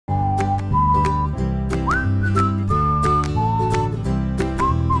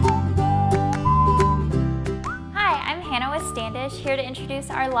here to introduce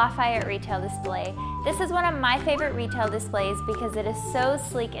our Lafayette retail display. This is one of my favorite retail displays because it is so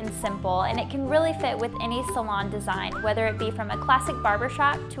sleek and simple, and it can really fit with any salon design, whether it be from a classic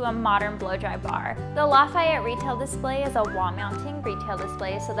barbershop to a modern blow-dry bar. The Lafayette retail display is a wall-mounting retail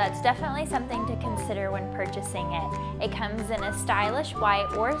display, so that's definitely something to consider when purchasing it. It comes in a stylish white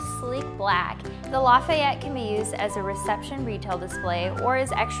or sleek black. The Lafayette can be used as a reception retail display or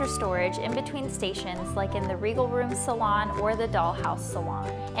as extra storage in between stations, like in the Regal Room Salon or the Dollhouse Salon.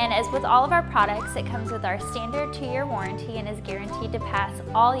 And as with all of our products, it comes with our standard 2-year warranty and is guaranteed to pass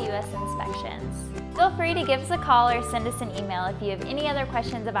all U.S. inspections. Feel free to give us a call or send us an email if you have any other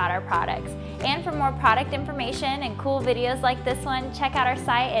questions about our products. And for more product information and cool videos like this one, check out our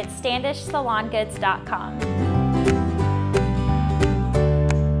site at standishsalongoods.com.